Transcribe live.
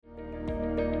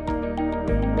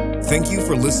Thank you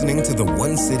for listening to the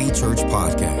One City Church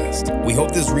podcast. We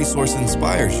hope this resource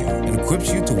inspires you and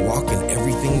equips you to walk in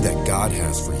everything that God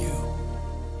has for you.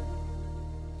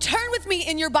 Turn with me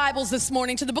in your Bibles this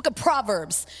morning to the book of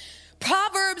Proverbs.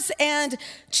 Proverbs and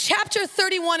chapter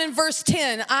 31 and verse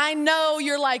 10. I know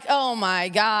you're like, oh my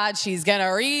God, she's going to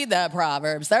read the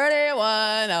Proverbs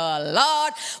 31, oh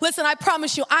Lord. Listen, I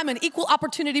promise you, I'm an equal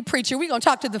opportunity preacher. We're going to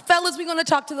talk to the fellas, we're going to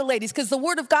talk to the ladies, because the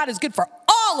word of God is good for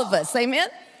all of us, amen?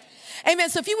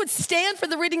 Amen. So if you would stand for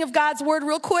the reading of God's word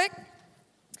real quick.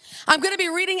 I'm going to be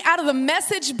reading out of the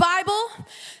Message Bible.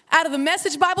 Out of the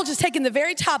Message Bible, just taking the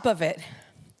very top of it.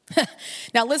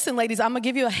 Now listen, ladies, I'm going to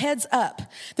give you a heads up.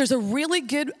 There's a really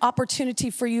good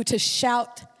opportunity for you to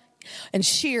shout and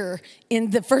cheer in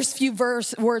the first few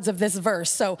words of this verse.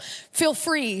 So feel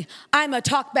free. I'm a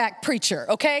talk back preacher,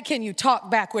 okay? Can you talk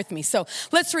back with me? So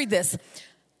let's read this.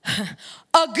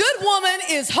 A good woman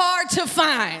is hard to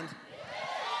find.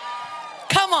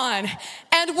 Come on.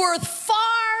 And worth far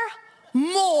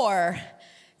more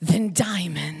than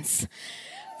diamonds.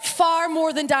 Far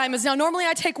more than diamonds. Now, normally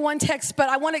I take one text, but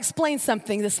I want to explain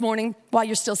something this morning while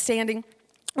you're still standing.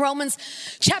 Romans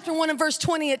chapter 1 and verse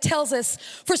 20, it tells us,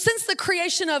 for since the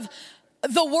creation of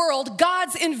the world,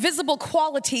 God's invisible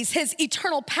qualities, his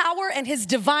eternal power and his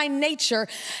divine nature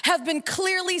have been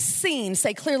clearly seen.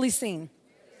 Say clearly seen.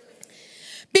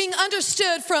 Being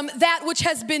understood from that which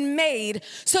has been made,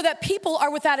 so that people are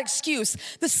without excuse.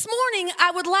 This morning,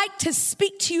 I would like to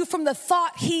speak to you from the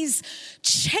thought, he's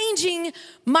changing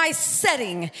my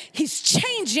setting. He's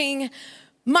changing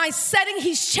my setting.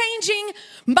 He's changing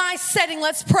my setting.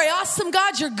 Let's pray. Awesome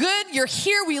God, you're good. You're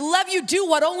here. We love you. Do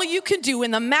what only you can do.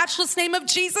 In the matchless name of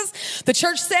Jesus, the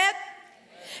church said,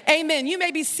 amen. You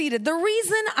may be seated. The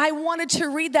reason I wanted to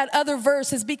read that other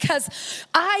verse is because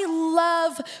I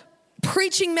love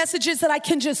preaching messages that I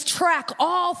can just track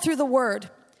all through the word.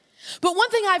 But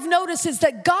one thing I've noticed is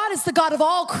that God is the God of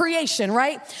all creation,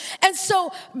 right? And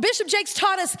so Bishop Jakes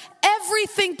taught us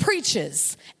everything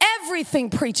preaches.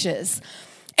 Everything preaches.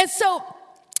 And so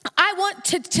I want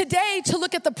today to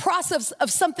look at the process of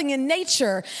something in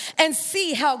nature and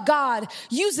see how God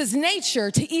uses nature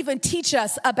to even teach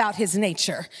us about his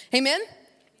nature. Amen?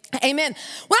 Amen.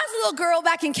 When I was a little girl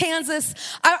back in Kansas,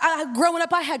 growing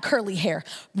up, I had curly hair,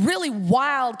 really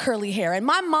wild curly hair. And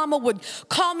my mama would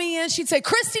call me in. She'd say,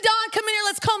 Christi, Dawn, come in here.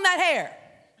 Let's comb that hair.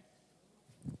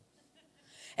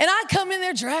 And I'd come in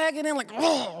there dragging in like, you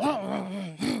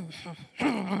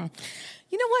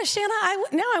know what, Shanna?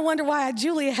 Now I wonder why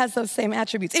Julia has those same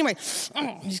attributes. Anyway,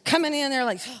 she's coming in there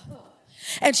like,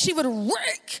 and she would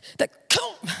rake the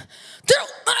comb through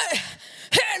my hair.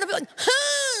 And I'd be like,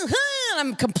 and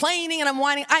I'm complaining and I'm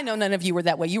whining. I know none of you were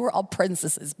that way. You were all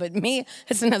princesses, but me,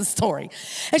 it's another story.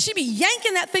 And she'd be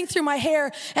yanking that thing through my hair,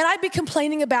 and I'd be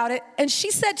complaining about it. And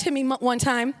she said to me one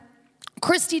time,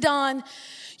 Christi, Dawn,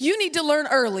 you need to learn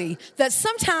early that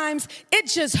sometimes it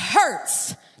just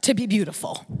hurts to be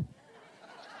beautiful.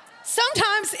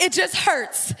 Sometimes it just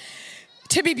hurts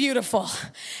to be beautiful.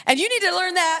 And you need to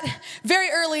learn that very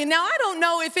early. And now I don't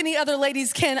know if any other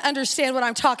ladies can understand what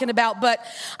I'm talking about, but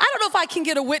I don't know if I can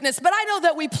get a witness, but I know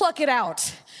that we pluck it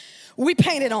out. We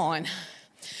paint it on.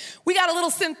 We got a little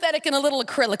synthetic and a little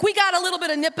acrylic. We got a little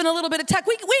bit of nip and a little bit of tack.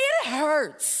 It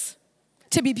hurts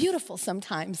to be beautiful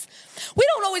sometimes. We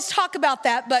don't always talk about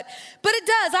that, but it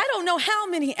does. I don't know how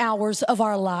many hours of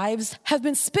our lives have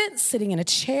been spent sitting in a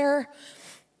chair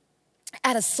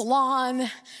at a salon,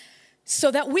 so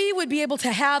that we would be able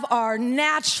to have our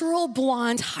natural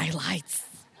blonde highlights.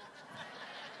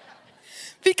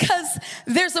 Because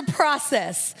there's a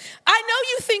process. I know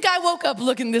you think I woke up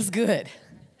looking this good.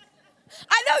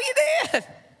 I know you did,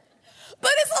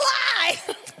 but it's a lie.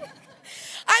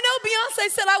 I know Beyonce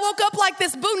said I woke up like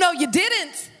this. Boo, no, you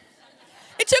didn't.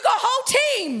 It took a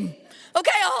whole team,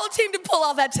 okay, a whole team to pull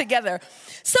all that together.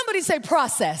 Somebody say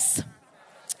process.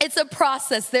 It's a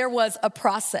process. There was a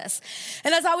process.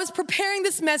 And as I was preparing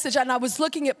this message and I was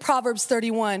looking at Proverbs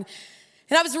 31,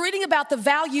 and I was reading about the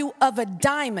value of a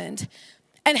diamond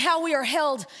and how we are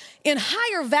held in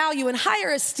higher value and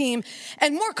higher esteem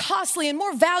and more costly and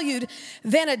more valued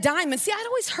than a diamond. See, I'd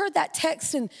always heard that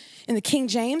text in the King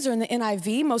James or in the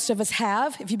NIV. Most of us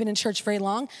have, if you've been in church very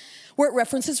long, where it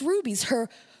references rubies. Her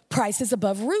price is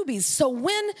above rubies. So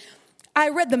when I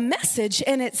read the Message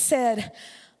and it said,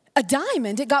 a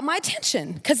diamond, it got my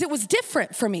attention because it was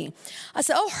different for me. I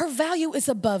said, oh, her value is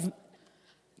above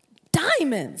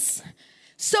diamonds.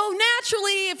 So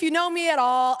naturally, if you know me at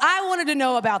all, I wanted to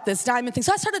know about this diamond thing.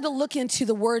 So I started to look into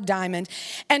the word diamond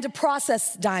and to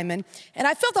process diamond. And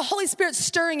I felt the Holy Spirit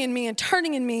stirring in me and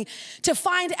turning in me to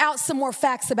find out some more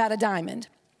facts about a diamond.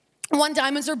 One,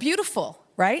 diamonds are beautiful,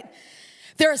 right?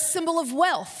 They're a symbol of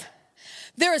wealth.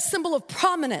 They're a symbol of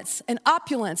prominence and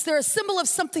opulence. They're a symbol of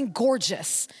something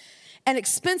gorgeous and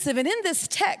expensive. And in this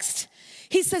text,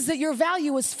 he says that your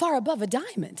value is far above a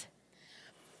diamond.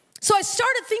 So I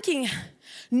started thinking,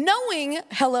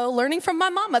 learning from my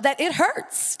mama, that it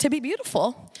hurts to be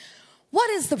beautiful. What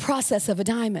is the process of a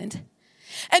diamond?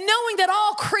 And knowing that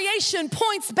all creation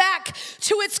points back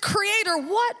to its creator,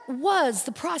 what was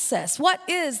the process? What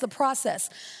is the process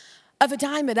of a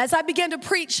diamond? As I began to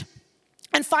preach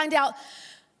and find out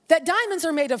that diamonds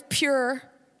are made of pure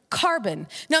carbon.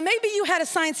 Now, maybe you had a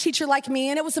science teacher like me,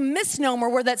 and it was a misnomer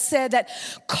where that said that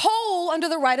coal under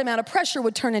the right amount of pressure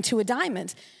would turn into a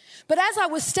diamond. But as I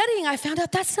was studying, I found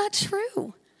out that's not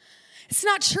true. It's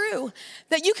not true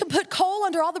that you can put coal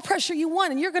under all the pressure you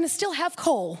want, and you're going to still have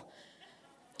coal.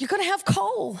 You're going to have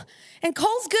coal. And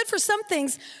coal's good for some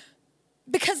things,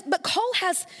 but coal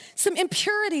has some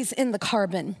impurities in the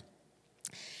carbon.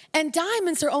 And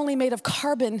diamonds are only made of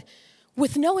carbon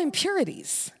with no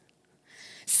impurities.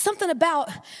 Something about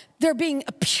there being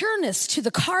a pureness to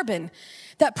the carbon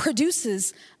that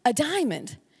produces a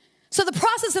diamond. So the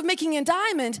process of making a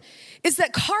diamond is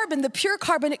that carbon, the pure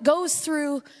carbon, it goes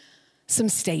through some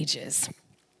stages.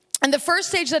 And the first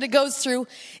stage that it goes through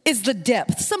is the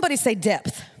depth. Somebody say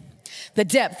depth. The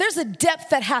depth. There's a depth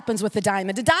that happens with a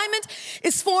diamond. A diamond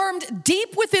is formed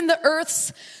deep within the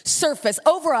earth's surface,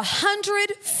 over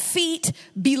 100 feet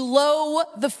below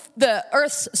the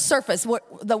earth's surface,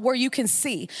 where you can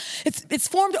see. It's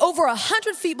formed over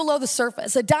 100 feet below the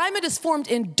surface. A diamond is formed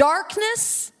in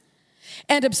darkness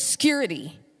and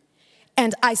obscurity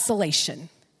and isolation.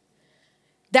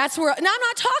 That's where, now I'm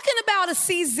not talking about a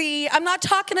CZ. I'm not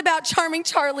talking about Charming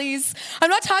Charlie's. I'm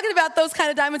not talking about those kind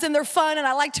of diamonds, and they're fun, and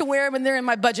I like to wear them, and they're in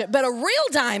my budget. But a real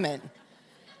diamond,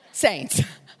 saints,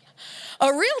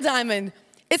 a real diamond,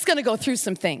 it's going to go through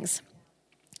some things.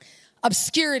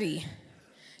 Obscurity,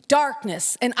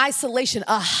 darkness, and isolation.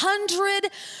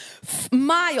 100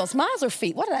 miles or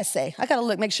feet? What did I say? I got to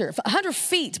look, make sure. 100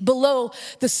 feet below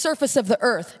the surface of the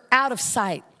earth, out of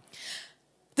sight.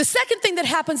 The second thing that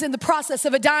happens in the process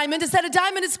of a diamond is that a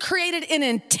diamond is created in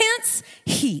intense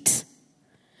heat.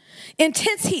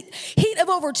 Intense heat. Heat of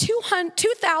over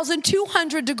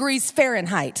 2,200 degrees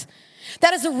Fahrenheit.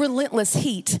 That is a relentless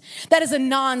heat. That is a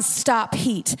nonstop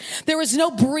heat. There is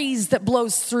no breeze that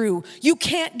blows through. You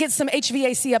can't get some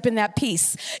HVAC up in that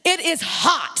piece. It is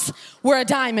hot where a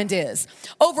diamond is.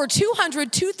 Over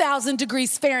 2,000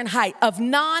 degrees Fahrenheit of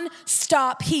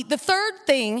nonstop heat. The third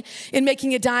thing in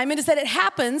making a diamond is that it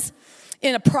happens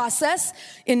in a process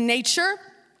in nature.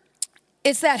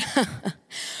 It's that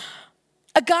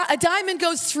a diamond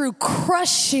goes through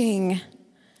crushing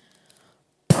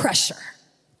pressure.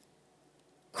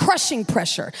 Crushing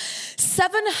pressure.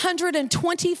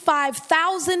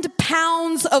 725,000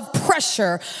 pounds of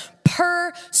pressure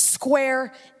per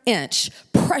square inch.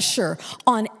 Pressure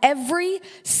on every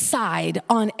side,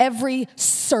 on every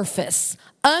surface.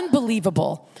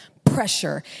 Unbelievable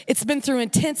pressure. It's been through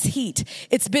intense heat.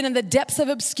 It's been in the depths of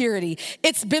obscurity.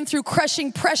 It's been through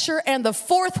crushing pressure. And the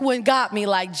fourth one got me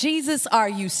like, Jesus, are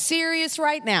you serious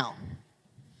right now?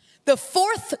 The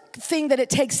fourth thing that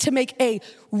it takes to make a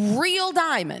real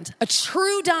diamond, a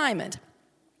true diamond,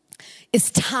 is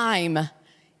time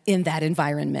in that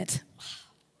environment.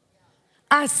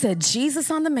 I said,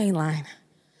 Jesus on the main line.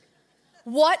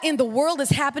 What in the world is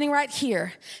happening right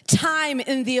here? Time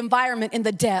in the environment, in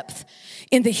the depth,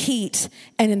 in the heat,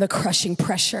 and in the crushing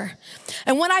pressure.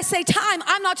 And when I say time,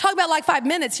 I'm not talking about like 5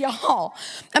 minutes, y'all.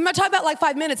 I'm not talking about like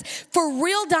 5 minutes. For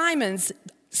real diamonds,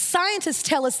 scientists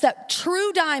tell us that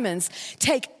true diamonds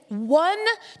take 1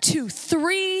 to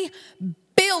 3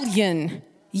 billion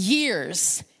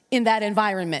years in that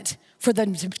environment for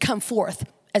them to come forth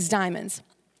as diamonds.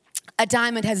 A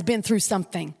diamond has been through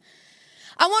something.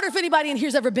 I wonder if anybody in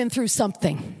here's ever been through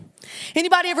something.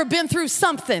 Anybody ever been through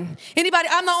something? Anybody?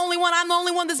 I'm the only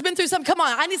one that's been through something. Come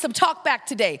on, I need some talk back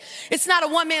today. It's not a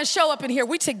one-man show up in here.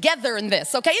 We together in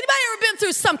this, okay? Anybody ever been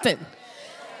through something?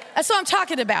 That's what I'm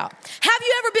talking about. Have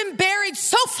you ever been buried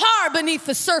so far beneath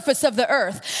the surface of the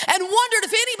earth and wondered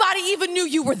if anybody even knew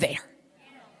you were there?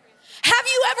 Have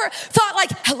you ever thought like,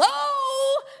 hello,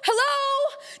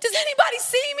 does anybody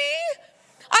see me?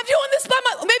 I'm doing this by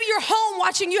maybe you're home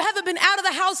watching, you haven't been out of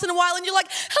the house in a while and you're like,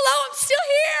 hello, I'm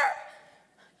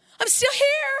still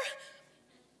here.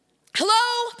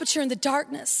 Hello, but you're in the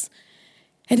darkness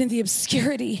and in the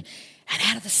obscurity and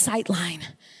out of the sight line.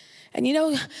 And you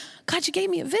know, God, you gave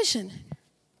me a vision.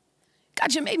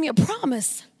 God, you made me a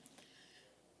promise.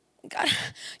 God,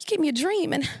 you gave me a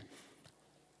dream. And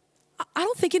I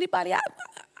don't think anybody, I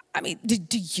mean,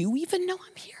 do you even know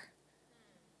I'm here?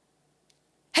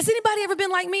 Has anybody ever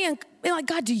been like me and been like,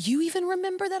 God, do you even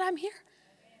remember that I'm here?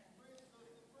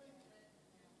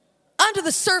 Under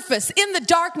the surface, in the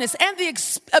darkness and the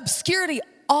obscurity,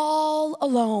 all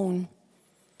alone.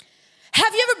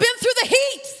 Have you ever been through the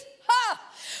heat? Huh?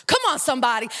 Come on,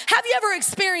 somebody. Have you ever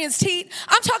experienced heat?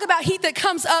 I'm talking about heat that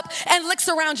comes up and licks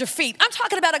around your feet. I'm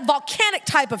talking about a volcanic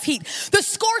type of heat, the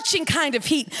scorching kind of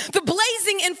heat, the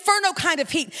blazing inferno kind of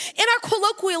heat. In our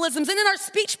colloquialisms and in our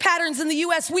speech patterns in the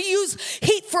U.S., we use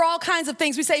heat for all kinds of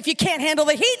things. We say, if you can't handle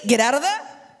the heat, get out of there.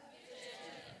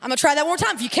 I'm going to try that one more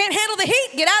time. If you can't handle the heat,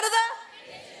 get out of there.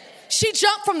 She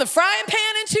jumped from the frying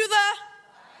pan into the...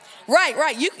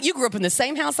 Right. You grew up in the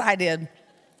same house I did.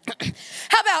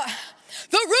 How about...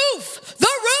 The roof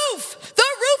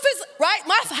is, right?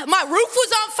 My roof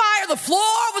was on fire. The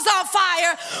floor was on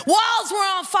fire. Walls were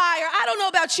on fire. I don't know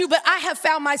about you, but I have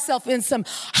found myself in some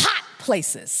hot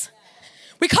places.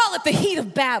 We call it the heat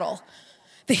of battle,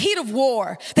 the heat of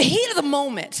war, the heat of the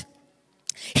moment.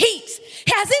 Heat.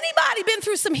 Has anybody been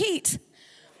through some heat?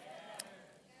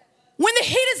 When the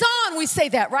heat is on, we say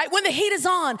that, right? When the heat is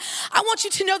on, I want you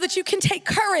to know that you can take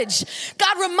courage.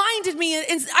 God reminded me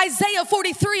in Isaiah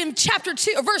 43 in chapter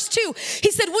 2, verse 2, he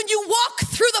said, when you walk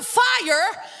through the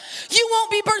fire, you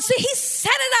won't be burned. See, he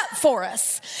set it up for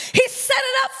us. He set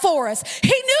it up for us. He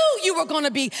knew you were going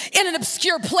to be in an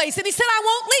obscure place. And he said, I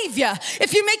won't leave you.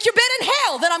 If you make your bed in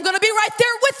hell, then I'm going to be right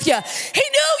there with you. He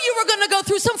knew you were going to go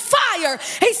through some fire.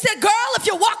 He said, girl, if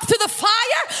you walk through the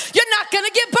fire, you're not going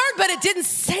to get burned. But it didn't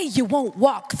say you won't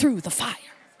walk through the fire.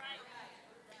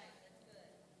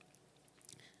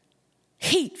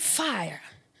 Heat, fire.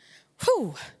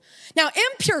 Whew. Now,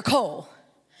 impure carbon,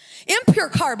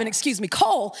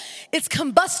 coal, it's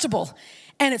combustible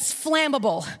and it's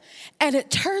flammable and it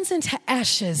turns into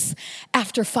ashes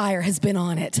after fire has been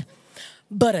on it.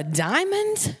 But a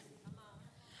diamond,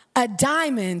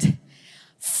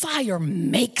 fire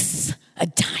makes a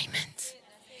diamond.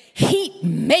 Heat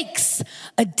makes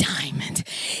a diamond.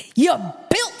 You're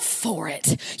built for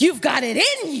it. You've got it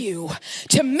in you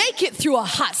to make it through a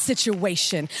hot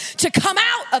situation, to come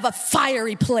out of a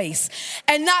fiery place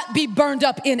and not be burned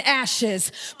up in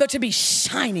ashes, but to be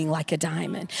shining like a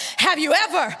diamond. Have you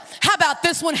ever, how about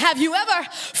this one? Have you ever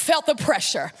felt the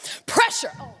pressure?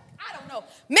 Pressure. Oh, I don't know.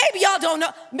 Maybe y'all don't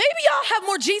know. Maybe y'all have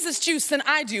more Jesus juice than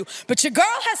I do, but your girl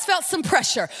has felt some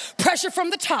pressure. Pressure from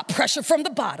the top, pressure from the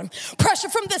bottom, pressure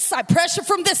from this side, pressure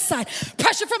from this side,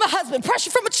 pressure from a husband,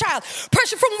 pressure from a child,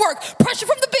 pressure from work, pressure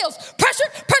from the bills, pressure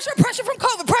from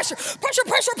COVID, pressure.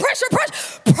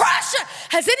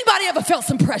 Has anybody ever felt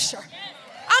some pressure?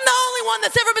 I'm the only one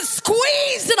that's ever been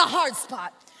squeezed in a hard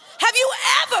spot. Have you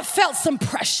ever felt some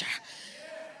pressure?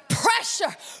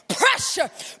 Pressure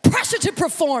to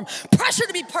perform, pressure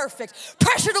to be perfect,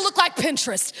 pressure to look like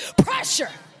Pinterest, pressure.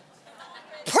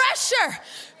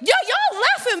 Y'all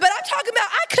laughing, but I'm talking about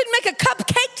I couldn't make a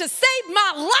cupcake to save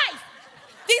my life.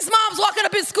 These moms walking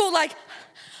up in school like,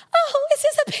 oh, is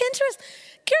this a Pinterest?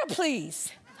 Girl,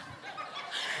 please.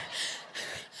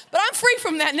 But I'm free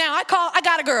from that now. I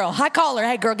got a girl. I call her,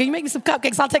 hey girl, can you make me some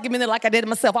cupcakes? I'll take them in there like I did it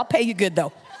myself. I'll pay you good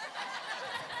though.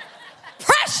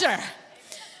 Pressure.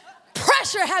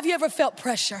 Have you ever felt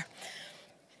pressure?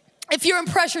 If you're in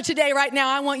pressure today, right now,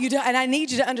 I want you to, and I need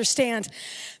you to understand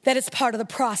that it's part of the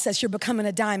process. You're becoming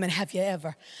a diamond. Have you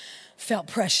ever felt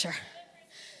pressure?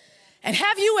 And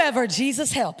have you ever,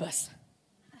 Jesus help us,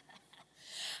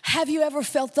 have you ever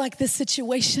felt like this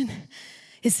situation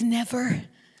is never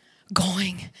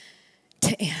going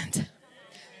to end?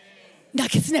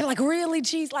 Like it's never, like really,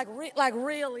 Jesus, like really,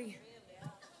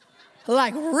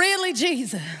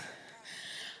 Jesus.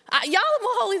 Y'all are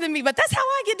more holy than me, but that's how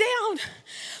I get down.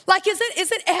 Like, is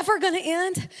it ever going to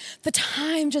end? The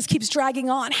time just keeps dragging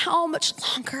on. How much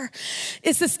longer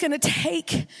is this going to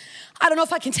take? I don't know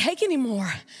if I can take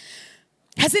anymore.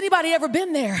 Has anybody ever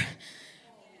been there?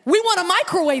 We want a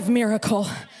microwave miracle.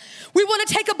 We want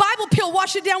to take a Bible pill,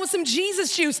 wash it down with some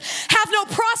Jesus juice, have no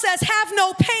process, have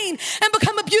no pain, and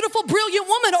become a beautiful, brilliant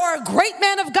woman or a great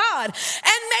man of God.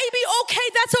 And maybe, okay,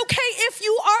 that's okay if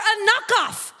you are a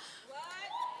knockoff.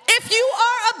 If you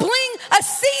are a bling, a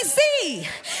CZ,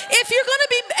 if you're going to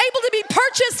be able to be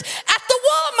purchased at the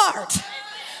Walmart.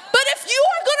 But if you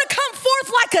are going to come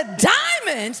forth like a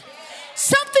diamond,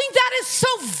 something that is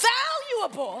so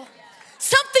valuable,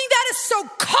 something that is so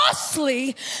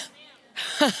costly,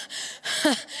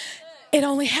 it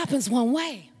only happens one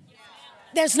way.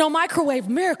 There's no microwave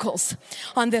miracles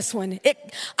on this one.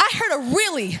 I heard a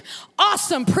really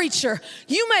awesome preacher.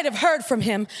 You might have heard from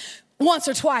him once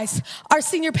or twice. Our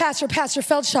senior pastor, Pastor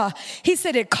Feldshaw, he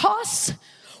said it costs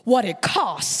what it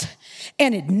costs,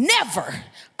 and it never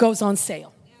goes on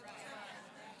sale.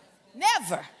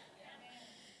 Never.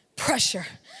 Pressure,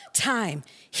 time,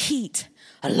 heat,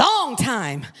 a long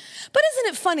time. But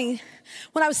isn't it funny,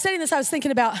 when I was studying this, I was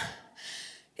thinking about,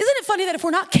 isn't it funny that if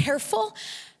we're not careful,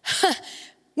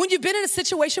 when you've been in a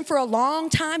situation for a long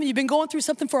time and you've been going through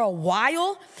something for a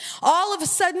while, all of a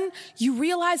sudden you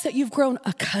realize that you've grown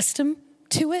accustomed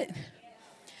to it?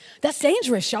 That's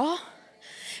dangerous, y'all.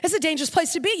 It's a dangerous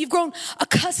place to be. You've grown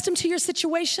accustomed to your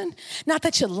situation. Not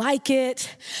that you like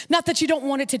it, not that you don't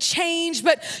want it to change,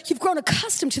 but you've grown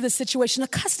accustomed to the situation,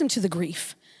 accustomed to the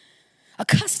grief,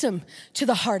 accustomed to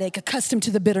the heartache, accustomed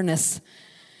to the bitterness.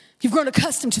 You've grown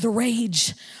accustomed to the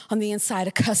rage on the inside,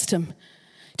 accustomed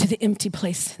to the empty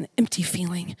place and the empty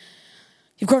feeling.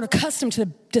 You've grown accustomed to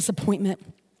the disappointment.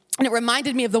 And it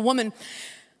reminded me of the woman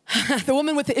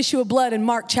with the issue of blood in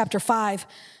Mark chapter 5.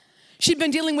 She'd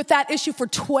been dealing with that issue for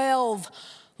 12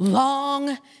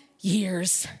 long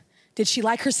years. Did she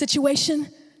like her situation?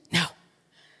 No.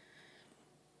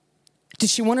 Did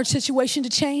she want her situation to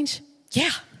change? Yeah.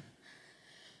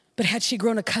 But had she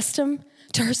grown accustomed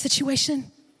to her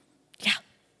situation? Yeah.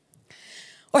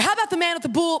 Or how about the man at the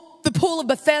pool of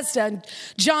Bethesda in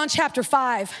John chapter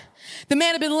 5? The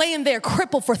man had been laying there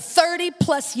crippled for 30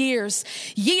 plus years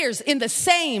in the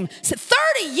same 30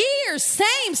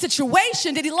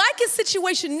 situation. Did he like his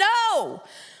situation? No.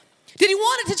 Did he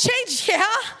want it to change? Yeah.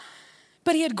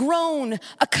 But he had grown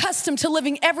accustomed to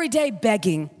living every day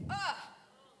begging.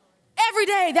 Every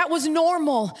day, that was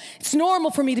normal. It's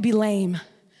normal for me to be lame.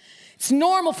 It's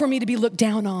normal for me to be looked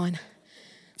down on.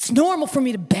 It's normal for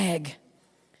me to beg.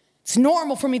 It's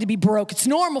normal for me to be broke. It's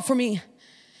normal for me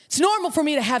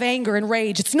to have anger and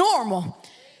rage. It's normal.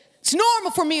 It's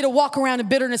normal for me to walk around in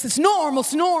bitterness. It's normal.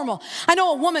 I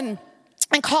know a woman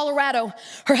in Colorado,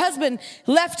 her husband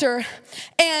left her,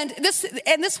 and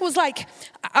this was like,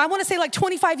 I want to say like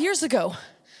 25 years ago.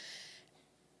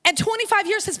 And 25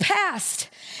 years has passed,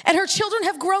 and her children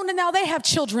have grown, and now they have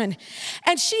children.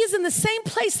 And she is in the same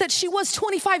place that she was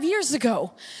 25 years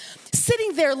ago.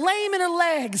 Sitting there, lame in her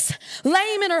legs,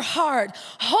 lame in her heart,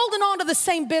 holding on to the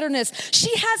same bitterness. She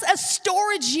has a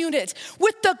storage unit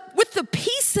with the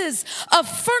pieces of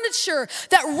furniture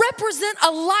that represent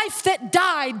a life that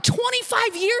died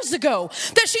 25 years ago,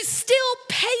 that she's still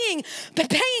paying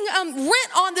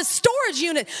rent on the storage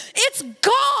unit. It's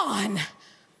gone.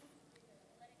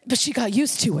 But she got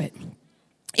used to it.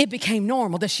 It became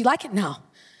normal. Does she like it? No.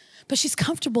 But she's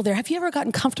comfortable there. Have you ever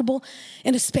gotten comfortable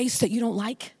in a space that you don't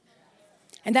like?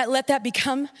 And let that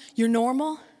become your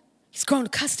normal? He's grown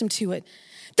accustomed to it.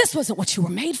 This wasn't what you were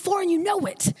made for, and you know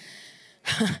it.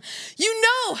 You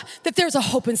know that there's a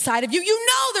hope inside of you. You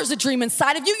know there's a dream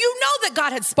inside of you. You know that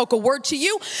God had spoke a word to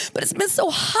you, but it's been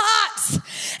so hot,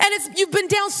 and you've been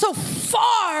down so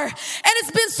far, and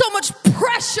it's been so much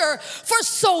pressure for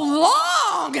so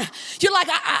long. You're like,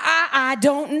 I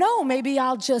don't know. Maybe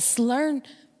I'll just learn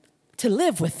to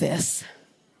live with this.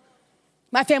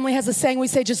 My family has a saying, we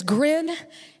say, just grin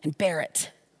and bear it.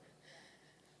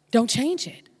 Don't change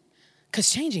it,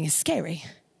 because changing is scary.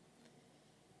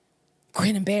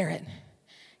 Grin and bear it.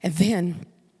 And then,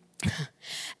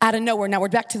 out of nowhere, now we're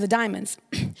back to the diamonds.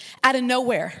 Out of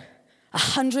nowhere,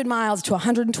 100 miles to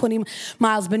 120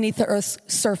 miles beneath the earth's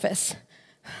surface.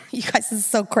 You guys, this is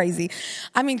so crazy.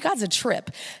 I mean, God's a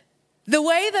trip. The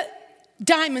way that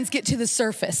diamonds get to the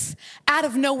surface, out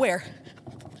of nowhere,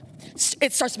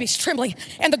 it starts to be trembling,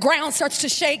 and the ground starts to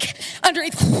shake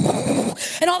underneath,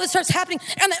 and all this starts happening,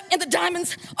 and the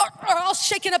diamonds are all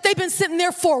shaken up. They've been sitting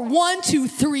there for 1 to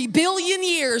 3 billion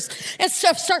years, and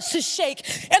stuff starts to shake,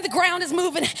 and the ground is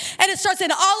moving, and it starts,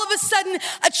 and all of a sudden,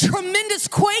 a tremendous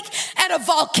quake and a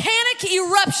volcanic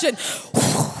eruption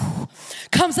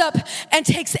comes up and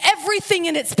takes everything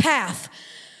in its path.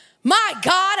 My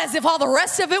God, as if all the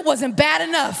rest of it wasn't bad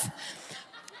enough.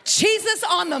 Jesus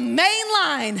on the main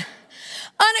line.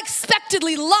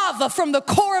 Unexpectedly, lava from the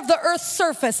core of the earth's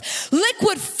surface,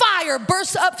 liquid fire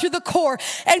bursts up through the core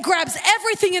and grabs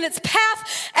everything in its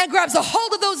path and grabs a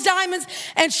hold of those diamonds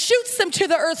and shoots them to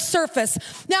the earth's surface.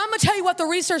 Now, I'm going to tell you what the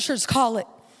researchers call it.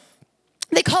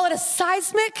 They call it a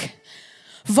seismic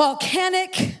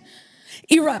volcanic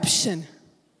eruption.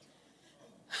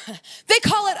 They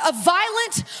call it a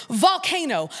violent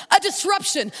volcano, a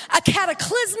disruption, a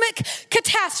cataclysmic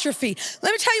catastrophe.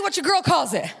 Let me tell you what your girl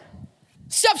calls it.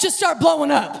 Stuff just start blowing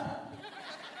up.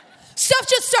 Stuff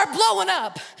just start blowing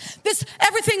up.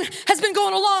 Everything has been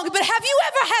going along, but have you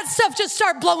ever had stuff just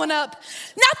start blowing up?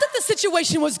 Not that the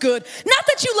situation was good, not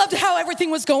that you loved how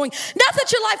everything was going, not that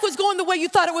your life was going the way you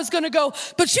thought it was going to go,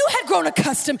 but you had grown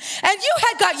accustomed and you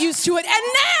had got used to it, and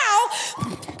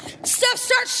now stuff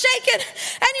starts shaking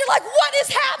and you're like, what is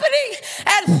happening?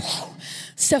 And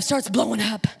stuff starts blowing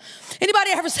up.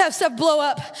 Anybody ever have stuff blow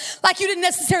up? Like you didn't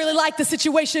necessarily like the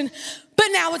situation, but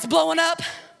now it's blowing up.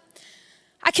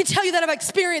 I can tell you that I've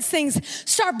experienced things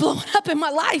start blowing up in my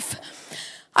life.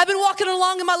 I've been walking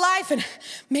along in my life and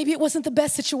maybe it wasn't the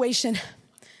best situation.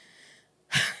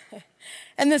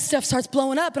 And this stuff starts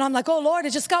blowing up and I'm like, oh Lord,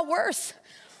 it just got worse.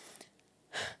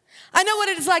 I know what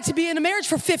it is like to be in a marriage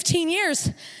for 15 years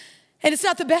and it's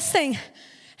not the best thing,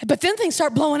 but then things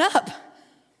start blowing up.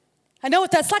 I know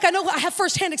what that's like. I know I have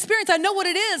firsthand experience. I know what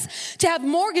it is to have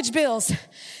mortgage bills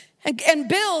and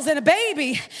bills and a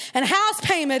baby and a house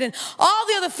payment and all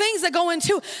the other things that go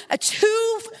into a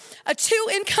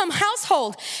two-income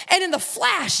household. And in the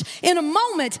flash, in a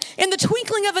moment, in the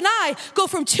twinkling of an eye, go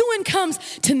from 2 incomes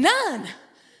to none.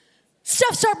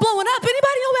 Stuff start blowing up.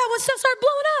 Anybody know about when stuff start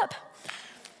blowing up?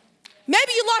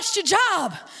 Maybe you lost your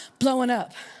job, blowing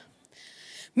up.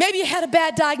 Maybe you had a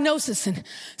bad diagnosis and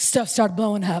stuff started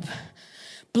blowing up.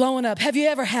 Blowing up. Have you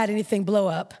ever had anything blow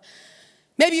up?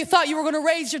 Maybe you thought you were going to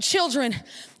raise your children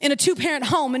in a 2-parent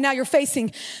home and now you're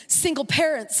facing single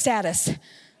parent status.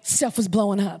 Stuff was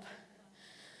blowing up.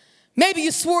 Maybe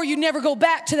you swore you'd never go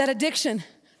back to that addiction,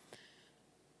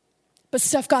 but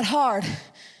stuff got hard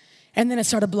and then it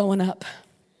started blowing up.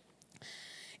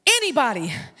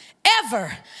 Anybody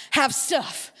ever have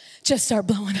stuff just start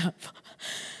blowing up?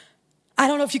 I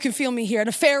don't know if you can feel me here. An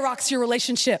affair rocks your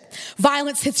relationship.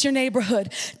 Violence hits your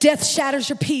neighborhood. Death shatters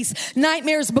your peace.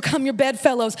 Nightmares become your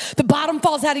bedfellows. The bottom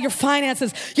falls out of your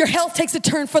finances. Your health takes a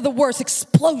turn for the worse.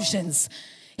 Explosions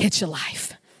hit your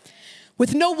life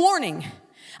with no warning.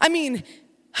 I mean,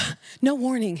 no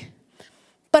warning.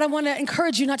 But I want to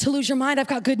encourage you not to lose your mind. I've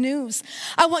got good news.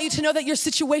 I want you to know that your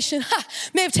situation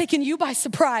may have taken you by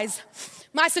surprise.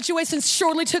 My situation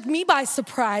surely took me by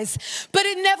surprise, but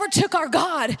it never took our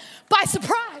God by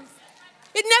surprise.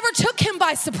 It never took him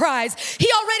by surprise. He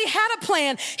already had a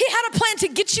plan. He had a plan to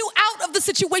get you out of the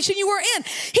situation you were in.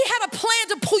 He had a plan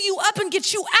to pull you up and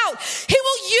get you out. He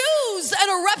will use an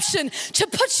eruption to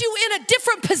put you in a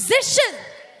different position.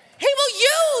 He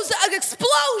will use an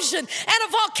explosion and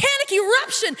a volcanic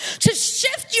eruption to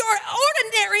shift your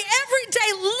ordinary,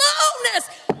 everyday lowness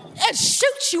and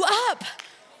shoot you up.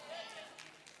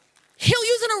 He'll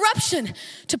use an eruption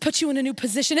to put you in a new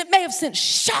position. It may have sent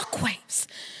shockwaves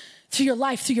through your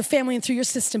life, through your family, and through your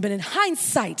system. But in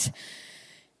hindsight,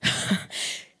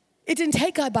 it didn't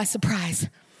take God by surprise.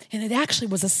 And it actually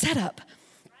was a setup.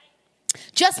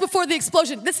 Just before the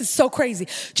explosion, this is so crazy.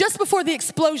 Just before the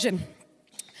explosion,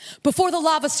 before the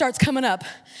lava starts coming up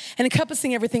and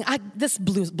encompassing everything, this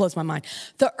blows my mind.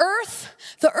 The earth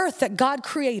that God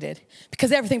created,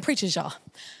 because everything preaches, y'all.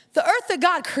 The earth that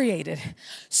God created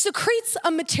secretes a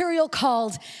material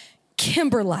called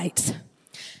kimberlite.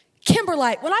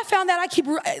 Kimberlite. When I found that, I keep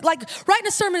like writing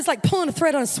a sermon is like pulling a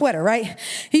thread on a sweater, right?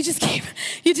 You just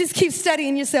keep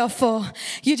studying yourself full.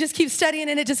 You just keep studying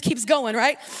and it just keeps going,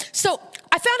 right? So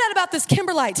I found out about this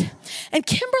kimberlite, and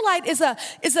kimberlite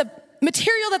is a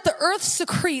material that the earth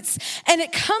secretes, and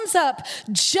it comes up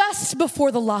just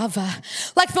before the lava.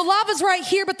 Like the lava's right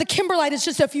here, but the kimberlite is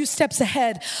just a few steps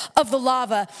ahead of the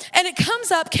lava. And it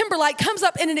comes up, kimberlite comes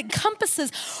up, and it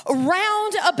encompasses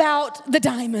round about the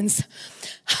diamonds.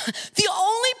 The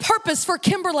only purpose for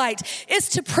kimberlite is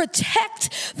to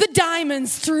protect the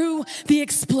diamonds through the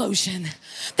explosion.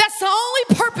 That's the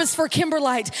only purpose for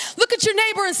kimberlite. Look at your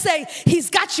neighbor and say,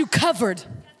 he's got you covered.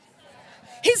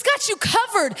 He's got you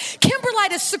covered.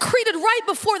 Kimberlite is secreted right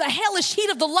before the hellish heat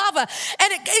of the lava,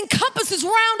 and it encompasses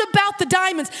round about the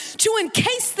diamonds to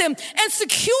encase them and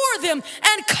secure them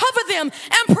and cover them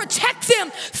and protect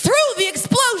them through the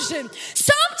explosion.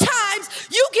 Sometimes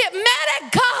you get mad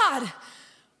at God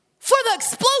for the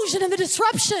explosion and the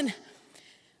disruption,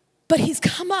 but he's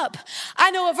come up.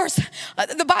 I know a verse,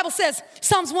 the Bible says,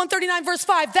 Psalms 139 verse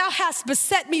 5, thou hast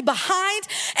beset me behind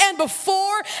and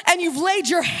before, and you've laid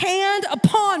your hand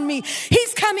upon me.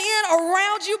 He's come in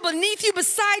around you, beneath you,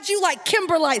 beside you like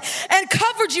kimberlite, and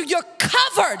covered you. You're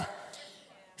covered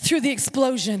through the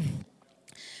explosion.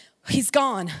 He's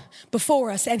gone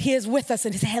before us, and he is with us,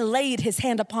 and he has laid his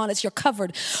hand upon us. You're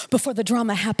covered before the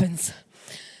drama happens.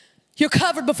 You're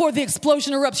covered before the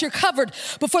explosion erupts. You're covered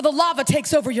before the lava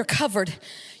takes over. You're covered.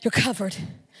 You're covered.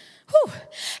 Whew.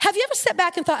 Have you ever sat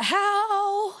back and thought,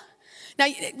 how? Now,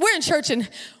 we're in church and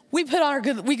we can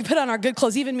put on our good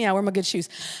clothes. Even me, I wear my good shoes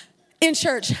in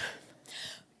church.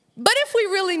 But if we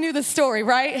really knew the story,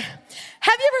 right?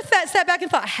 Have you ever sat back and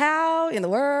thought, how in the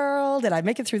world did I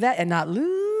make it through that and not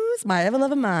lose my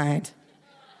ever-loving mind?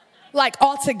 like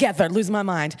altogether, lose my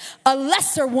mind. A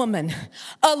lesser woman,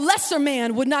 a lesser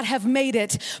man would not have made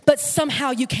it, but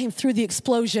somehow you came through the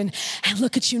explosion. And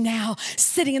look at you now,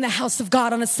 sitting in the house of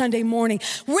God on a Sunday morning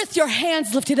with your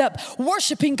hands lifted up,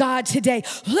 worshiping God today.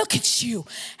 Look at you.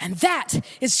 And that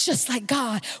is just like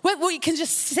God. We can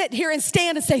just sit here and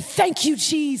stand and say, thank you,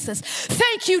 Jesus.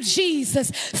 Thank you,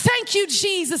 Jesus. Thank you,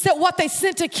 Jesus, that what they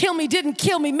sent to kill me didn't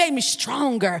kill me, made me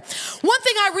stronger. One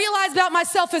thing I realized about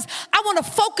myself is I want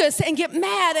to focus and get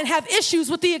mad and have issues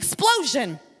with the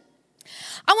explosion.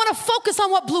 I want to focus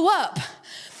on what blew up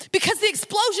because the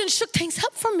explosion shook things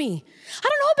up for me. I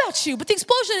don't know about you, but the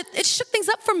explosion, it shook things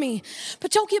up for me.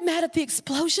 But don't get mad at the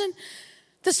explosion.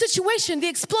 The situation, the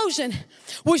explosion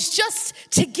was just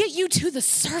to get you to the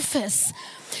surface.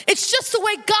 It's just the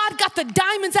way God got the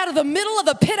diamonds out of the middle of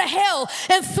a pit of hell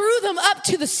and threw them up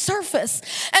to the surface.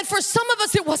 And for some of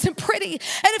us, it wasn't pretty. And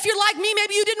if you're like me,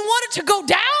 maybe you didn't want it to go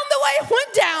down the way it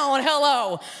went down.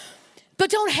 Hello. But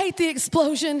don't hate the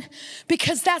explosion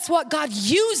because that's what God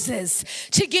uses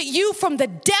to get you from the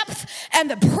depth and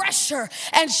the pressure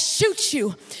and shoot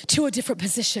you to a different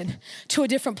position, to a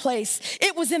different place.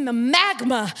 It was in the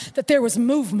magma that there was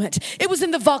movement. It was in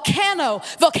the volcano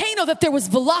that there was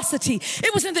velocity.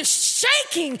 It was in the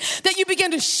shaking that you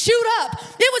began to shoot up.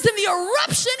 It was in the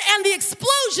eruption and the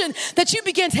explosion that you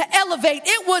began to elevate.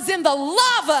 It was in the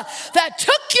lava that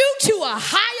took you to a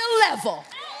higher level.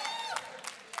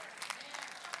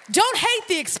 Don't hate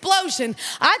the explosion.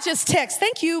 I just text,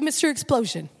 thank you, Mr.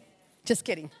 Explosion. Just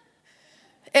kidding.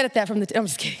 Edit that from I'm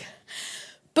just kidding.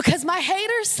 Because my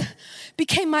haters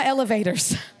became my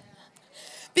elevators.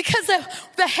 Because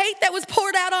the hate that was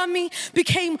poured out on me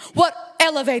became what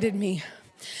elevated me.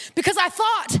 Because I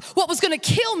thought what was going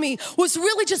to kill me was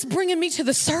really just bringing me to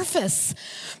the surface.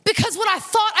 Because what I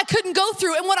thought I couldn't go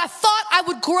through and what I thought I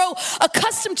would grow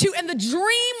accustomed to and the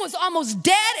dream was almost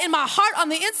dead in my heart on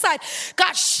the inside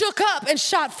got shook up and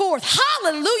shot forth.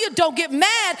 Hallelujah. Don't get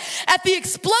mad at the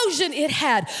explosion. It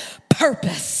had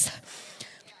purpose.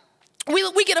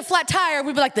 We get a flat tire.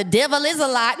 We be like, the devil is a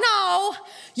lie. No,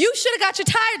 you should have got your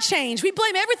tire changed. We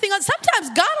blame everything on, sometimes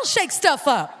God will shake stuff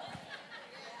up.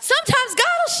 Sometimes God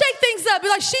will shake things up. Be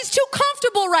like, she's too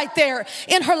comfortable right there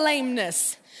in her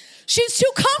lameness. She's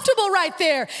too comfortable right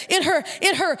there in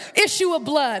her issue of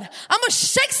blood. I'm going to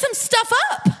shake some stuff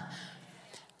up.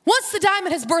 Once the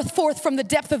diamond has birthed forth from the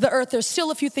depth of the earth, there's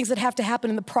still a few things that have to happen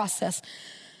in the process.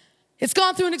 It's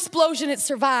gone through an explosion. It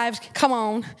survived. Come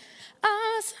on.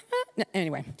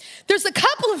 Anyway, there's a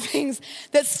couple of things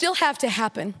that still have to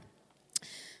happen.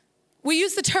 We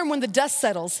use the term when the dust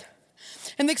settles.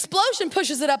 And the explosion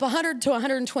pushes it up 100 to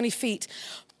 120 feet,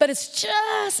 but it's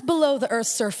just below the earth's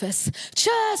surface,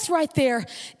 just right there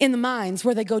in the mines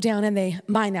where they go down and they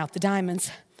mine out the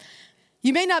diamonds.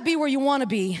 You may not be where you want to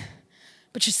be,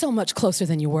 but you're so much closer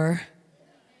than you were.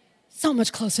 So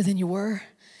much closer than you were.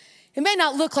 It may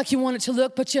not look like you want it to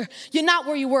look, but you're not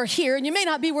where you were here, and you may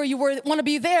not be where you want to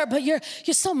be there, but you're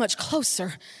so much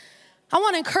closer. I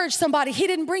want to encourage somebody, he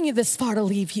didn't bring you this far to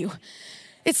leave you.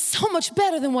 It's so much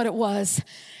better than what it was.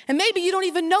 And maybe you don't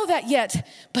even know that yet,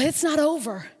 but it's not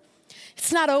over.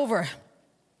 It's not over.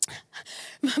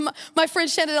 My friend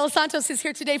Shannon Del Santos is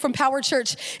here today from Power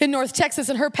Church in North Texas,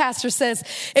 and her pastor says,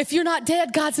 if you're not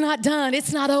dead, God's not done.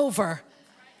 It's not over.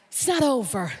 It's not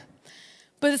over.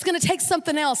 But it's going to take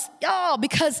something else. Oh,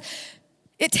 because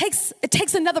it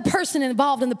takes another person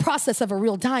involved in the process of a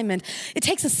real diamond. It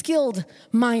takes a skilled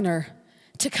miner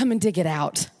to come and dig it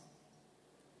out.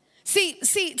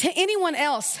 See, to anyone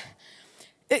else,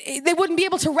 they wouldn't be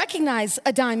able to recognize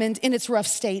a diamond in its rough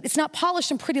state. It's not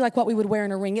polished and pretty like what we would wear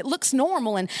in a ring. It looks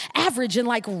normal and average and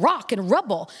like rock and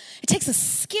rubble. It takes a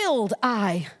skilled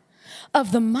eye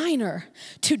of the miner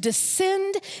to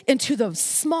descend into the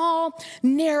small,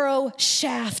 narrow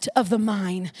shaft of the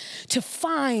mine to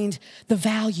find the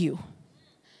value.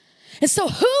 And so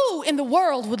who in the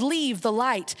world would leave the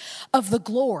light of the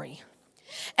glory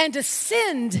and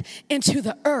descend into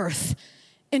the earth,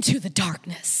 into the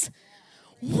darkness?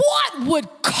 What would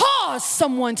cause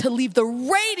someone to leave the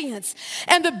radiance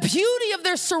and the beauty of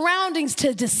their surroundings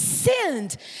to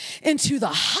descend into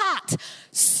the hot,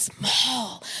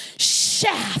 small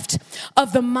shaft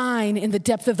of the mine in the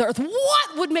depth of the earth?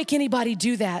 What would make anybody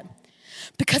do that?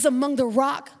 Because among the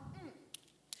rock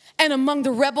and among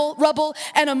the rubble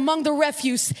and among the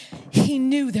refuse, he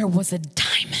knew there was a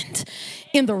diamond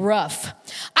in the rough.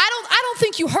 I don't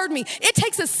think you heard me. It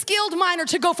takes a skilled miner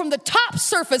to go from the top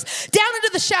surface down into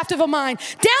the shaft of a mine,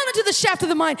 down into the shaft of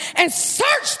the mine, and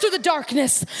search through the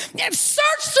darkness, and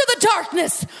search through the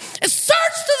darkness, and search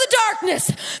through the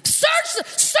darkness, search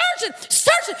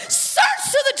search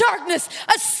through the darkness.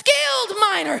 A skilled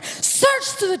miner, search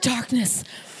through the darkness.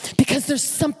 Because there's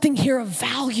something here of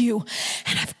value,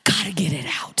 and I've got to get it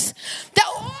out.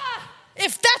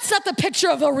 If that's not the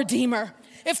picture of a redeemer,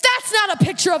 if that's not a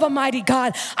picture of a mighty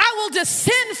God, I will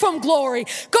descend from glory,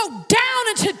 go down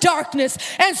into darkness,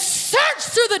 and search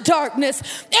through the darkness,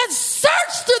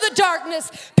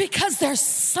 because there's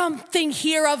something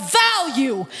here of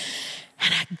value,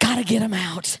 and I got to get him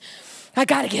out.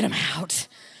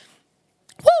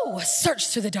 Woo, search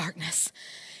through the darkness.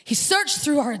 He searched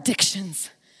through our addictions.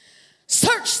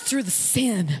 Search through the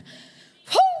sin.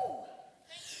 Woo!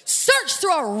 Search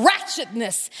through our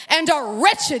ratchetness and our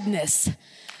wretchedness,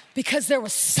 because there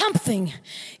was something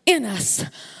in us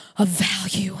of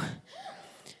value.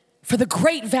 For the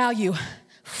great value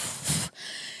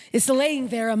is laying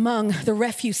there among the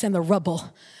refuse and the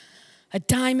rubble. A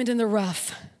diamond in the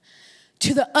rough,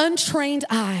 to the untrained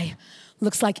eye,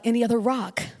 looks like any other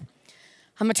rock.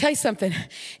 I'm gonna tell you something.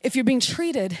 If you're being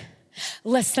treated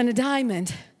less than a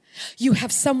diamond, you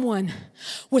have someone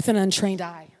with an untrained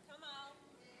eye.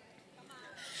 Come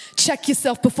on. Check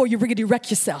yourself before you riggedy wreck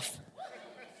yourself.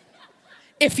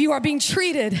 If you are being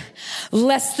treated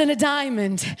less than a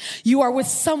diamond, you are with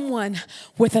someone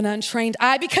with an untrained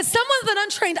eye, because someone with an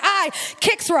untrained eye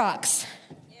kicks rocks.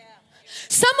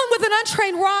 Someone with an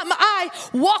untrained eye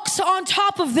walks on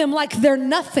top of them like they're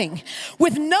nothing,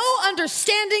 with no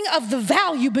understanding of the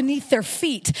value beneath their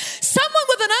feet. Someone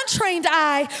with an untrained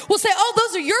eye will say, oh,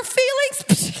 those are your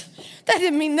feelings? That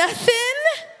didn't mean nothing.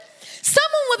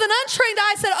 Someone with an untrained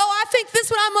eye said, oh, I think this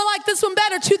one, I'm gonna like this one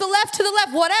better, to the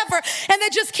left, whatever. And they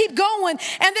just keep going.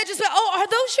 And they just say, oh,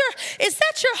 is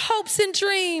that your hopes and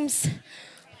dreams?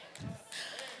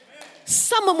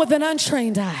 Someone with an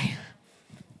untrained eye.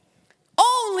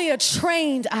 Only a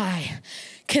trained eye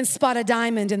can spot a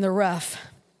diamond in the rough.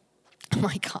 Oh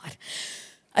my God.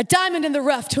 A diamond in the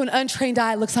rough to an untrained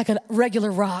eye looks like a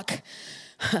regular rock,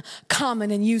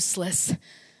 common and useless.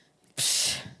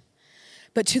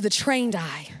 But to the trained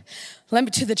eye,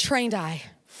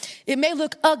 it may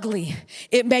look ugly,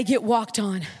 it may get walked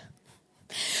on,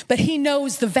 but he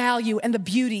knows the value and the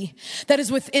beauty that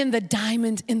is within the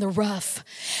diamond in the rough.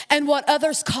 And what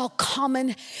others call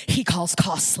common, he calls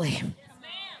costly.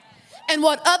 And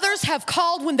what others have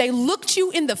called, when they looked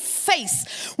you in the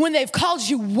face, when they've called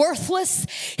you worthless,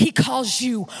 he calls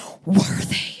you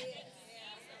worthy.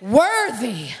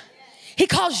 Worthy. He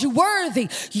calls you worthy.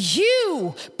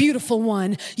 You, beautiful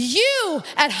one. You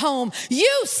at home.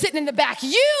 You sitting in the back.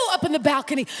 You up in the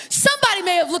balcony. Somebody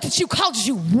may have looked at you, called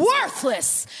you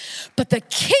worthless. But the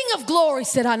King of Glory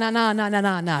said,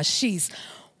 nah, she's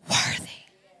worthy.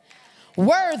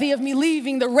 Worthy of me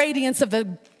leaving the radiance of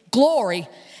the glory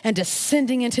and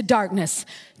descending into darkness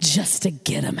just to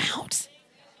get him out.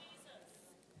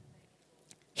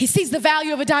 He sees the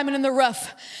value of a diamond in the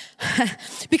rough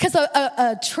because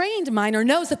a trained miner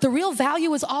knows that the real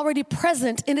value is already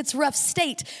present in its rough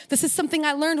state. This is something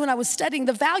I learned when I was studying.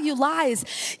 The value lies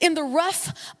in the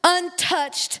rough,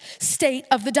 untouched state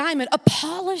of the diamond. A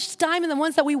polished diamond, the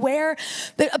ones that we wear,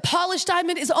 a polished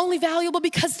diamond is only valuable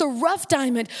because the rough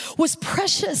diamond was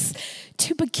precious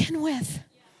to begin with.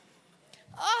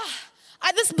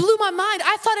 This blew my mind.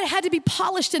 I thought it had to be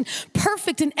polished and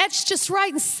perfect and etched just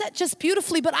right and set just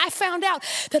beautifully. But I found out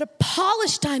that a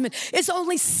polished diamond is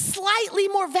only slightly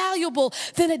more valuable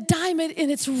than a diamond in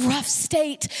its rough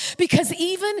state. Because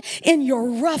even in your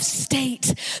rough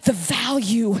state, the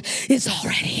value is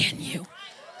already in you.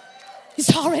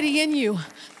 It's already in you.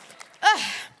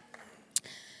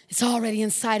 It's already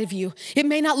inside of you. It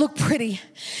may not look pretty.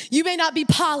 You may not be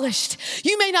polished.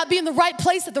 You may not be in the right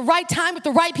place at the right time with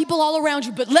the right people all around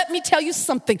you. But let me tell you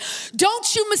something.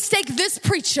 Don't you mistake this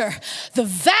preacher. The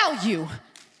value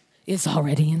is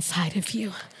already inside of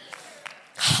you.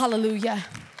 Hallelujah.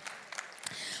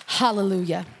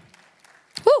 Hallelujah.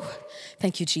 Woo.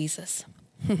 Thank you, Jesus.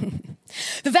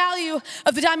 The value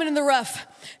of the diamond in the rough.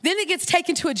 Then it gets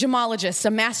taken to a gemologist, a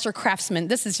master craftsman.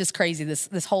 This is just crazy,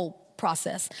 this whole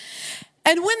process.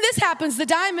 And when this happens, the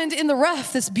diamond in the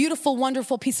rough, this beautiful,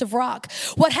 wonderful piece of rock,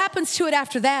 what happens to it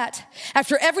after that,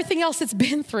 after everything else it's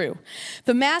been through?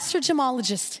 The master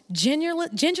gemologist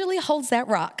gingerly holds that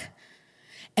rock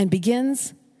and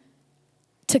begins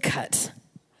to cut.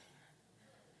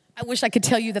 I wish I could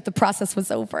tell you that the process was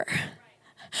over,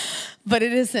 but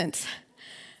it isn't.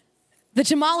 The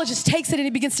gemologist takes it and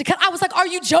he begins to cut. I was like, are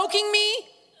you joking me?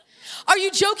 Are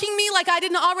you joking me like I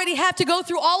didn't already have to go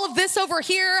through all of this over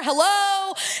here?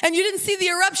 Hello? And you didn't see the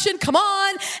eruption? Come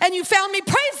on. And you found me.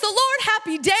 Praise the Lord.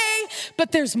 Happy day.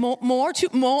 But there's more to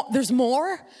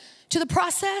the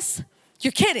process.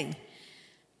 You're kidding.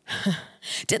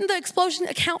 Didn't the explosion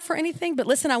account for anything? But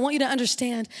listen, I want you to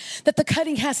understand that the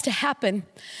cutting has to happen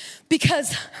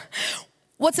because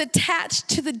what's attached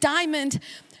to the diamond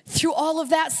through all of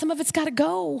that, some of it's got to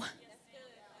go.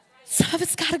 Some of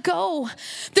it's got to go.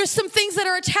 There's some things that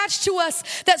are attached to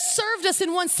us that served us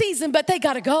in one season, but they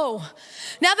got to go.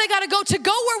 Now they got to go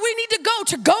where we need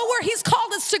to go where he's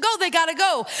called us to go. They got to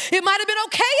go. It might have been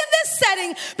okay in this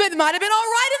setting, but it might have been all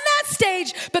right in that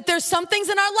stage. But there's some things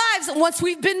in our lives, once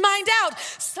we've been mined out,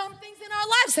 some things in our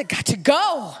lives that got to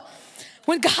go.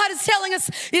 When God is telling us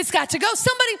it's got to go.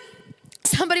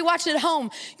 Somebody watching at home,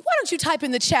 why don't you type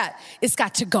in the chat, it's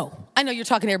got to go. I know you're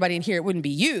talking to everybody in here. It wouldn't be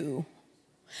you.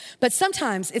 But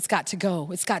sometimes it's got to go.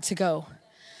 It's got to go.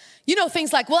 You know,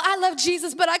 things like, well, I love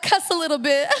Jesus, but I cuss a little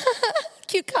bit.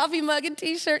 Cute coffee mug and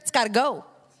t-shirt. It's got to go.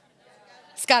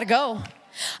 It's got to go.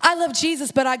 I love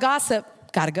Jesus, but I gossip.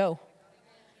 Got to go.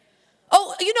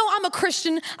 Oh, you know, I'm a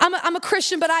Christian. I'm a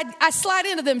Christian, but I slide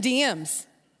into them DMs.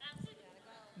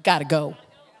 Got to go.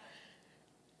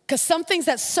 Because some things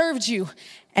that served you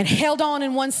and held on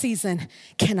in one season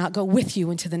cannot go with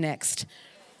you into the next.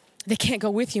 They can't go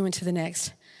with you into the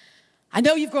next. I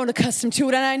know you've grown accustomed to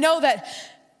it, and I know that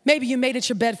maybe you made it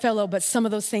your bedfellow, but some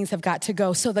of those things have got to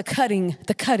go. So the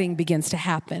cutting begins to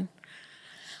happen.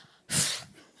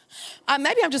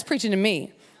 Maybe I'm just preaching to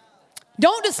me.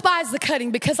 Don't despise the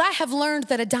cutting, because I have learned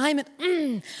that a diamond,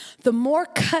 the more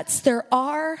cuts there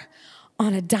are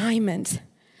on a diamond,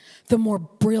 the more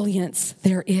brilliance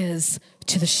there is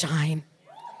to the shine.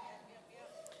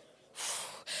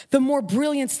 The more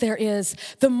brilliance there is,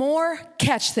 the more,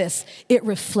 catch this, it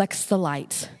reflects the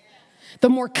light. The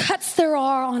more cuts there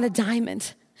are on a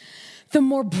diamond, the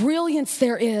more brilliance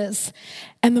there is,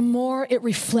 and the more it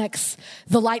reflects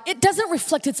the light. It doesn't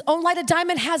reflect its own light. A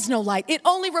diamond has no light. It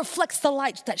only reflects the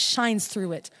light that shines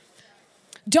through it.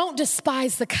 Don't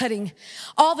despise the cutting.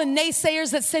 All the naysayers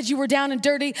that said you were down and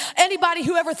dirty, anybody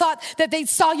who ever thought that they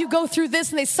saw you go through this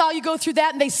and they saw you go through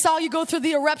that and they saw you go through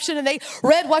the eruption and they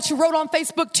read what you wrote on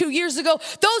Facebook 2 years ago,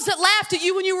 those that laughed at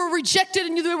you when you were rejected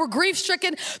and you were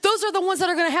grief-stricken, those are the ones that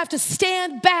are going to have to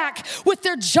stand back with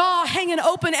their jaw hanging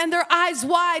open and their eyes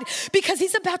wide, because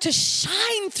he's about to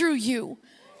shine through you.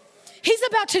 He's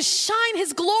about to shine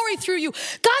his glory through you.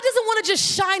 God doesn't want to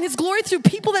just shine his glory through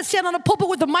people that stand on a pulpit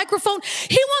with a microphone.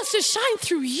 He wants to shine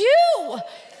through you.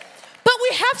 But we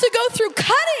have to go through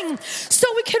cutting so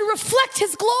we can reflect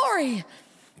his glory.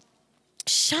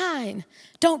 Shine.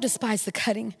 Don't despise the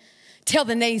cutting. Tell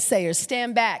the naysayers,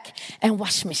 stand back and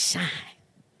watch me shine.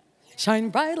 Shine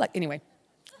bright like, anyway.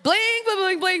 Bling, bling,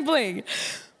 bling, bling, bling.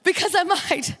 Because I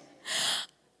might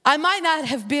not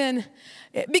have been,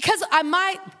 because I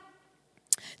might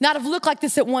not have looked like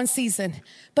this at one season,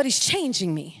 but he's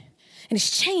changing me, and he's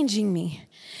changing me,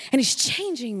 and he's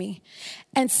changing me.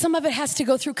 And some of it has to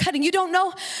go through cutting. You don't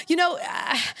know,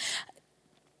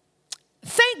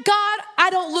 thank God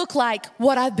I don't look like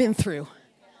what I've been through.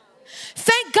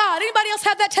 Thank God. Anybody else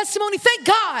have that testimony? Thank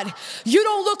God you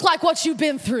don't look like what you've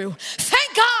been through.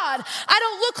 Thank God I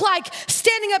don't look like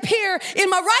standing up here in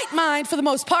my right mind for the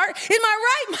most part, in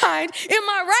my right mind, in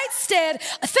my right stead.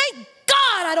 Thank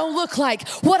God I don't look like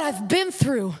what I've been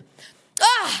through.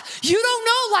 You don't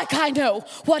know like I know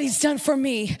what he's done for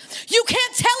me. You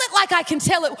can't tell it like I can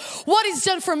tell it what he's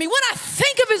done for me. When I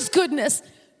think of his goodness,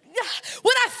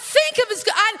 when I think of his,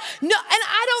 I know, and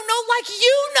I don't know like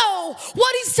you know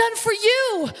what he's done for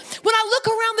you. When I look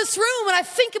around this room and I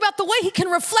think about the way he can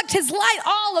reflect his light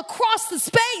all across the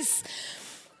space.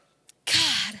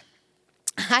 God,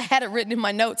 I had it written in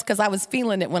my notes because I was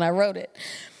feeling it when I wrote it.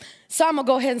 So I'm going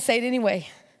to go ahead and say it anyway.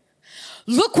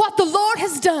 Look what the Lord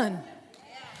has done.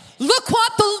 Look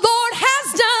what the Lord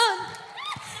has done.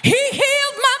 He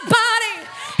healed my body.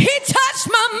 He touched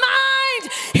my mind.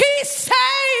 He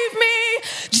saved me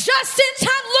just in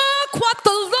time. Look what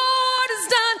the Lord has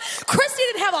done. Christi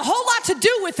didn't have a whole lot to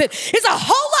do with it. It's a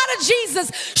whole lot of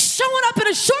Jesus showing up in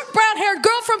a short brown-haired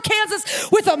girl from Kansas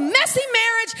with a messy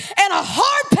marriage and a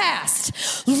hard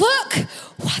past. Look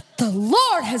what the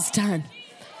Lord has done.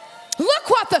 Look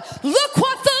what the Lord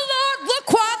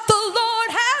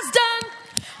has done.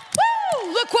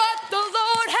 Woo! Look what the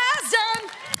Lord has done.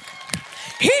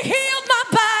 He healed my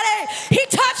body. He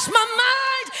touched my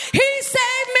mind. He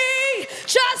saved me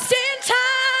just in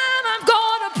time. I'm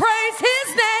going to praise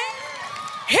his name.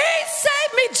 He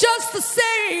saved me just the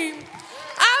same.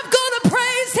 I'm going to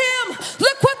praise him.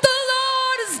 Look what the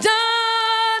Lord has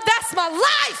done. That's my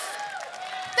life.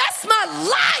 That's my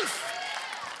life.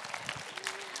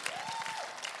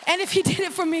 And if he did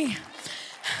it for me,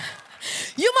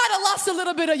 you might have lost a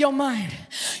little bit of your mind.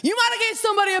 You might have gave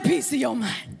somebody a piece of your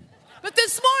mind. But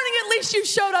this morning, at least you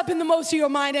showed up in the most of your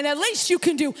mind, and at least you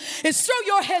can do is throw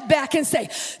your head back and say,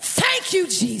 thank you,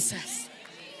 Jesus.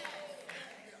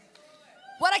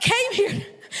 What I came here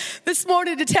this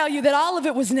morning to tell you that all of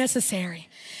it was necessary.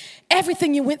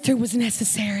 Everything you went through was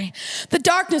necessary. The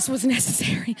darkness was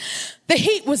necessary. The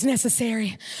heat was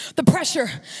necessary. The pressure,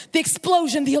 the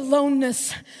explosion, the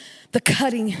aloneness, the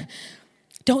cutting.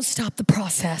 Don't stop the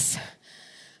process.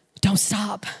 Don't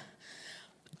stop.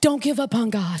 Don't give up on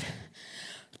God.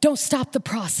 Don't stop the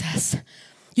process.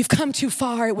 You've come too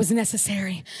far. It was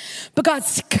necessary. But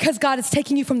because God is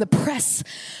taking you from the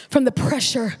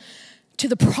pressure to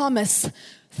the promise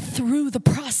through the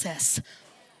process.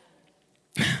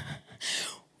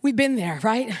 We've been there,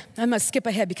 right? I'm going to skip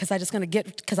ahead because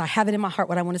I have it in my heart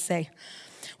what I want to say.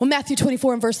 Well, Matthew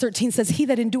 24 and verse 13 says, he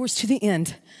that endures to the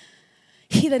end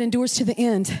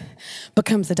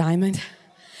becomes a diamond.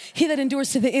 He that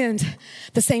endures to the end,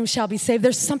 the same shall be saved.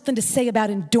 There's something to say about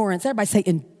endurance. Everybody say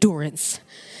endurance.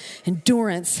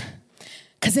 Endurance.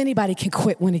 Because anybody can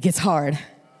quit when it gets hard.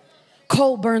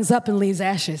 Coal burns up and leaves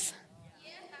ashes.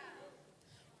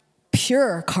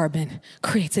 Pure carbon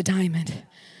creates a diamond.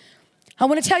 I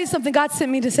want to tell you something God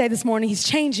sent me to say this morning. He's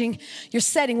changing your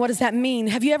setting. What does that mean?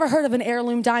 Have you ever heard of an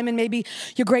heirloom diamond? Maybe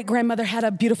your great-grandmother had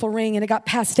a beautiful ring and it got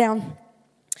passed down.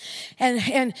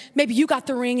 And maybe you got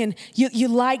the ring and you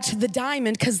liked the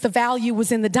diamond because the value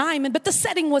was in the diamond, but the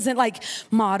setting wasn't like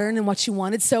modern and what you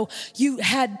wanted. So you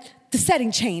had the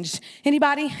setting changed.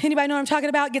 Anybody know what I'm talking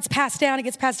about? It gets passed down.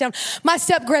 My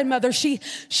step-grandmother,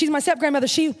 she's my step-grandmother.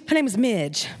 Her name is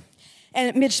Midge.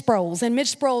 And Midge Sproles. And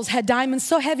Midge Sproles had diamonds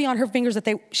so heavy on her fingers that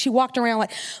she walked around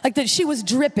like that. She was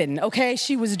dripping, okay?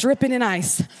 She was dripping in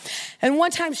ice. And one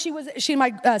time she and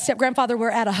my step-grandfather were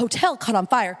at a hotel caught on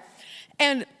fire.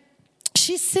 And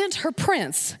she sent her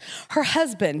prince, her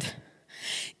husband,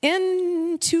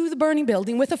 into the burning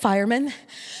building with a fireman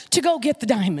to go get the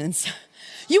diamonds.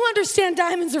 You understand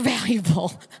diamonds are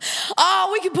valuable. Oh,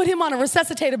 we could put him on a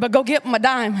resuscitator, but go get my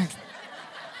diamonds.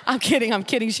 I'm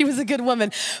kidding. She was a good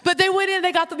woman. But they went in,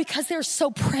 they got them because they're so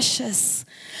precious.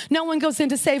 No one goes in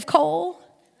to save coal.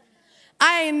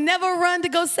 I ain't never run to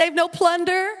go save no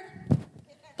plunder,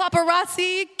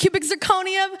 paparazzi, cubic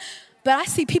zirconium. But I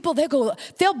see people,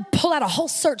 they'll pull out a whole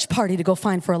search party to go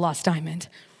find for a lost diamond.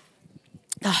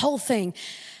 The whole thing.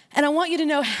 And I want you to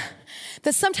know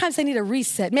that sometimes they need a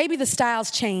reset. Maybe the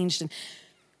style's changed.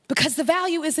 Because the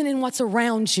value isn't in what's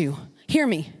around you. Hear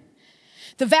me.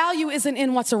 The value isn't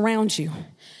in what's around you.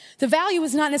 The value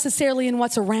is not necessarily in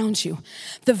what's around you.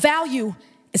 The value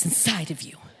is inside of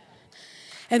you.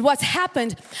 And what's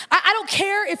happened, I don't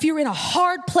care if you're in a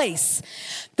hard place.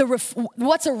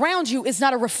 What's around you is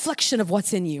not a reflection of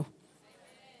what's in you.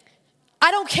 I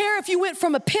don't care if you went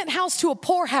from a penthouse to a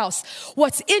poorhouse.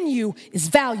 What's in you is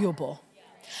valuable.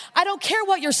 I don't care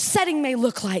what your setting may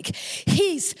look like.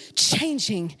 He's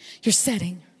changing your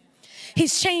setting.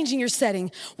 He's changing your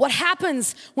setting. What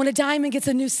happens when a diamond gets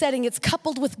a new setting? It's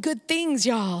coupled with good things,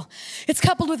 y'all. It's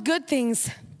coupled with good things.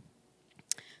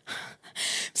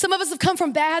 Some of us have come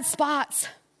from bad spots,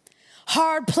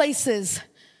 hard places.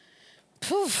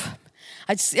 Poof.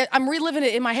 I'm reliving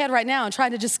it in my head right now and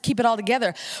trying to just keep it all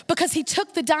together. Because he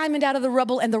took the diamond out of the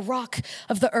rubble and the rock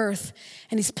of the earth,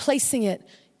 and he's placing it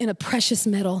in a precious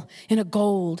metal, in a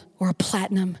gold or a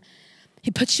platinum. He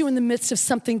puts you in the midst of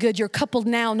something good. You're coupled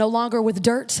now, no longer with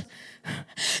dirt,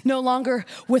 no longer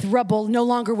with rubble, no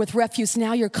longer with refuse.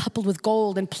 Now you're coupled with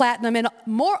gold and platinum. And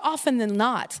more often than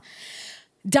not,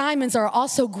 diamonds are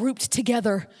also grouped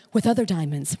together with other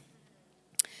diamonds.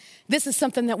 This is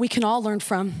something that we can all learn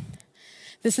from.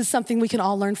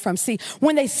 See,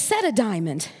 when they set a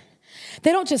diamond,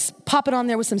 they don't just pop it on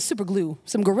there with some super glue,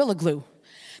 some Gorilla Glue.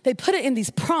 They put it in these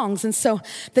prongs, and so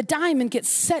the diamond gets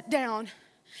set down,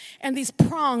 and these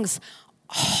prongs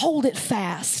hold it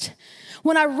fast.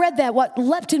 When I read that, what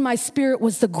leapt in my spirit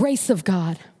was the grace of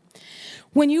God.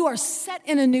 When you are set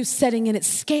in a new setting and it's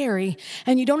scary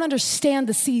and you don't understand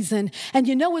the season and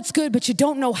you know it's good but you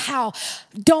don't know how,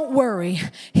 don't worry.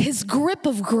 His grip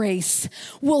of grace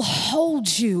will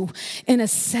hold you in a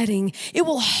setting. It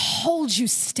will hold you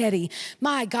steady.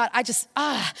 My God,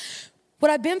 what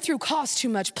I've been through costs too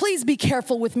much. Please be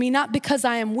careful with me, not because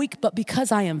I am weak, but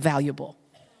because I am valuable.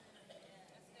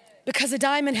 Because a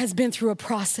diamond has been through a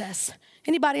process.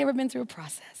 Anybody ever been through a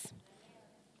process?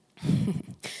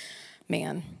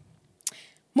 Man.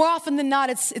 More often than not,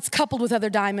 it's coupled with other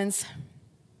diamonds.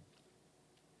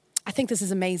 I think this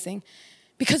is amazing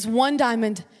because one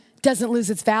diamond doesn't lose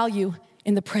its value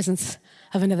in the presence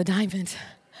of another diamond.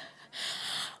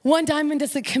 One diamond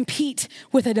doesn't compete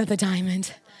with another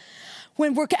diamond.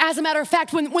 As a matter of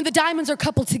fact, when the diamonds are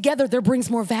coupled together, there brings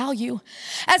more value.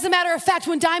 As a matter of fact,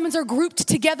 when diamonds are grouped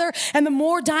together, and the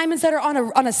more diamonds that are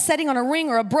on a setting, on a ring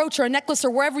or a brooch or a necklace or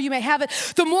wherever you may have it,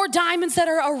 the more diamonds that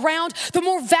are around, the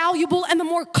more valuable and the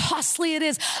more costly it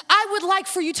is. I would like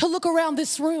for you to look around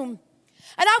this room.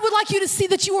 And I would like you to see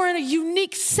that you are in a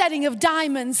unique setting of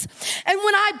diamonds. And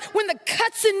when the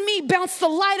cuts in me bounce the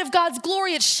light of God's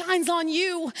glory, it shines on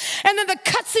you. And then the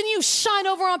cuts in you shine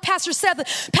over on Pastor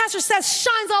Seth. Pastor Seth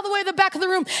shines all the way to the back of the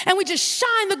room. And we just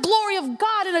shine the glory of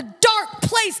God in a dark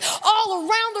place all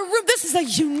around the room. This is a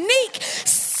unique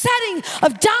setting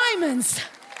of diamonds.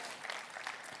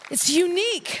 It's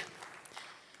unique.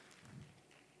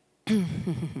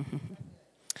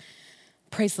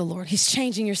 Praise the Lord. He's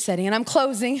changing your setting. And I'm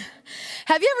closing.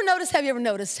 Have you ever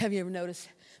noticed?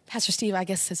 Pastor Steve, I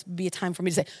guess this would be a time for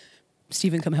me to say,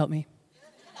 Stephen, come help me.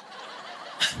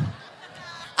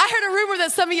 I heard a rumor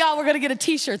that some of y'all were going to get a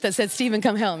t-shirt that said, Stephen,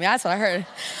 come help me. That's what I heard.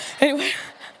 Anyway.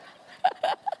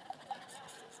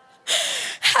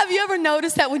 Have you ever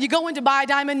noticed that when you go in to buy a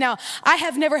diamond? Now, I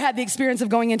have never had the experience of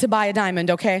going in to buy a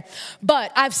diamond, okay?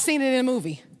 But I've seen it in a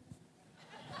movie.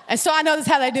 And so I know this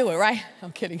is how they do it, right?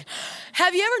 I'm kidding.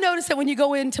 Have you ever noticed that when you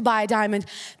go in to buy a diamond,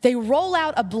 they roll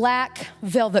out a black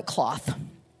velvet cloth?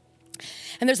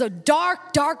 And there's a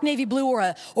dark navy blue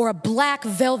or a black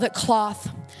velvet cloth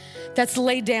that's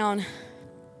laid down.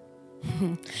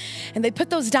 And they put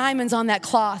those diamonds on that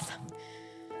cloth.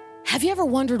 Have you ever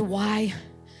wondered why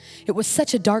it was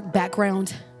such a dark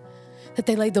background that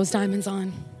they laid those diamonds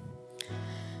on?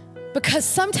 Because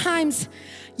sometimes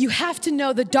you have to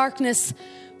know the darkness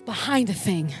behind a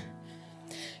thing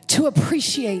to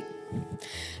appreciate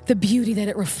the beauty that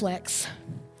it reflects.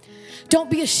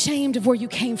 Don't be ashamed of where you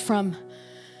came from,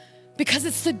 because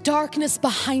it's the darkness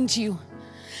behind you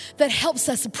that helps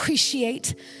us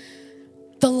appreciate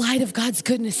the light of God's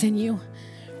goodness in you.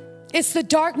 It's the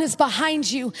darkness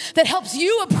behind you that helps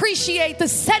you appreciate the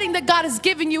setting that God has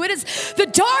given you. It is the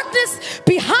darkness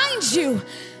behind you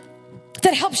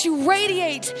that helps you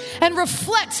radiate and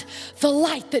reflect the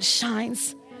light that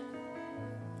shines.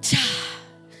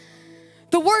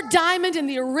 The word diamond in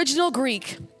the original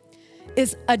Greek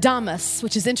is Adamas,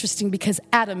 which is interesting because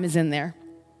Adam is in there.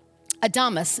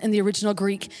 Adamas in the original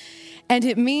Greek. And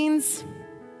it means,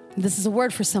 this is a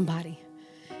word for somebody,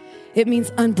 it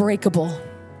means unbreakable.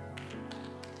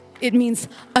 It means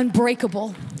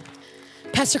unbreakable.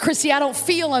 Pastor Christi, I don't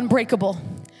feel unbreakable.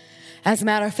 As a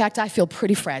matter of fact, I feel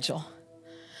pretty fragile.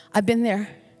 I've been there.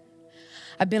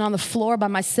 I've been on the floor by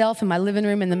myself in my living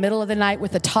room in the middle of the night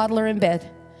with a toddler in bed,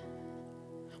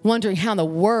 wondering how in the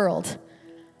world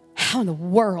I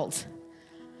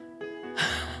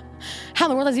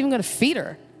was even going to feed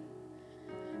her.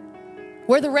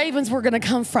 Where the ravens were going to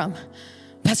come from.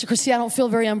 Pastor Christi, I don't feel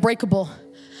very unbreakable.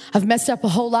 I've messed up a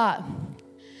whole lot.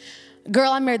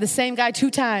 Girl, I married the same guy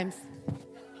 2 times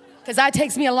because it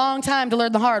takes me a long time to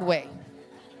learn the hard way.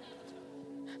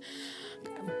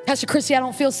 Pastor Christi, I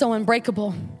don't feel so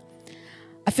unbreakable.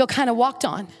 I feel kind of walked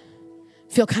on,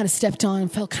 feel kind of stepped on,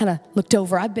 feel kind of looked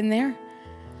over. I've been there.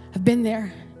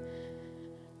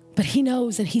 But he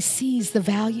knows and he sees the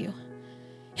value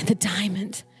in the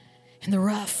diamond, in the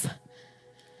rough.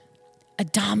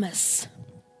 Adamas,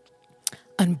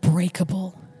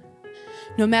 unbreakable.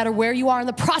 No matter where you are in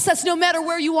the process, no matter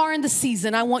where you are in the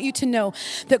season, I want you to know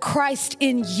that Christ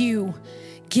in you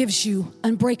gives you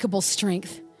unbreakable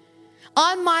strength.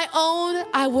 On my own,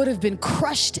 I would have been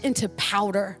crushed into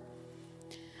powder.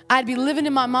 I'd be living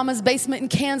in my mama's basement in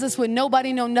Kansas with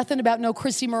nobody know nothing about no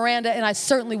Christi Miranda, and I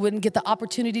certainly wouldn't get the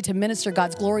opportunity to minister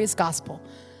God's glorious gospel.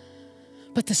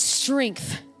 But the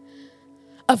strength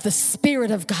of the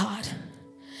Spirit of God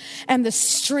and the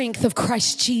strength of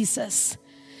Christ Jesus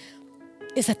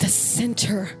is at the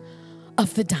center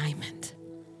of the diamond.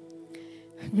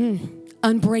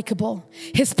 Unbreakable.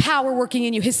 His power working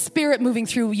in you, his Spirit moving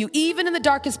through you. Even in the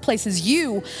darkest places,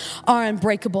 you are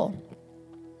unbreakable.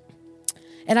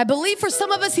 And I believe for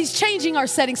some of us, he's changing our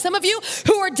setting. Some of you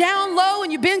who are down low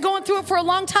and you've been going through it for a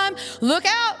long time, look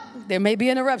out. There may be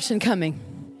an eruption coming.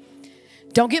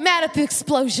 Don't get mad at the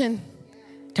explosion.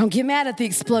 Don't get mad at the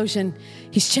explosion.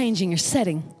 He's changing your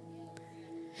setting.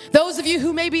 Those of you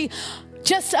who may be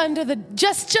just under the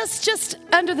dust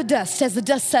as the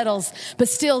dust settles, but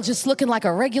still just looking like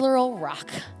a regular old rock.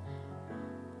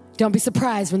 Don't be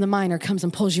surprised when the miner comes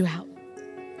and pulls you out.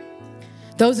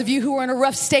 Those of you who are in a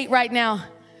rough state right now,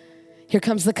 here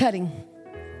comes the cutting.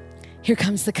 Here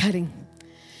comes the cutting.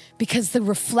 Because the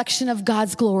reflection of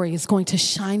God's glory is going to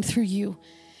shine through you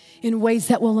in ways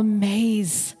that will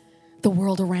amaze the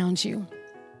world around you.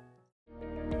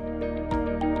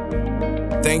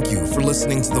 Thank you for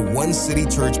listening to the One City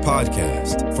Church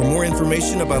podcast. For more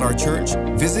information about our church,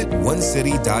 visit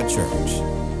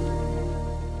onecity.church.